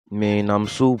Man, I'm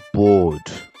so bored.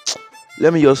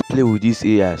 Let me just play with this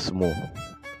AI small.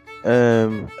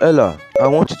 Ella, I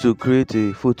want you to create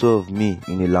a photo of me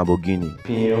in a Lamborghini.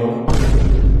 Pew,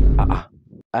 Ah, ah.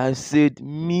 I said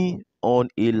me on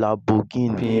a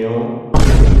Lamborghini. pew.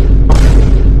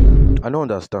 I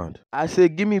don't understand. I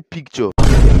said give me picture.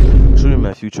 Show me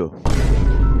my future.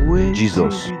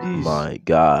 Jesus, my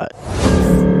God.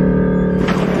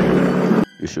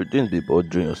 You shouldn't be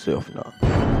bothering yourself now.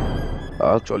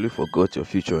 I actually forgot your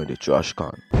future in the trash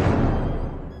can.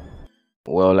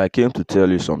 Well, I came to tell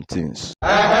you some things.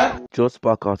 Just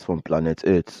back out from planet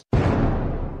Earth.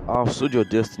 I've sold your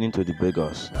destiny to the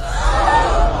beggars.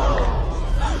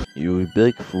 You will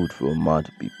beg food from mad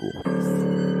people.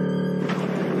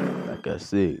 Like I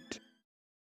said,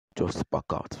 just back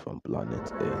out from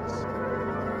planet Earth.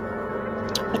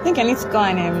 I think I need to go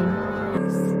and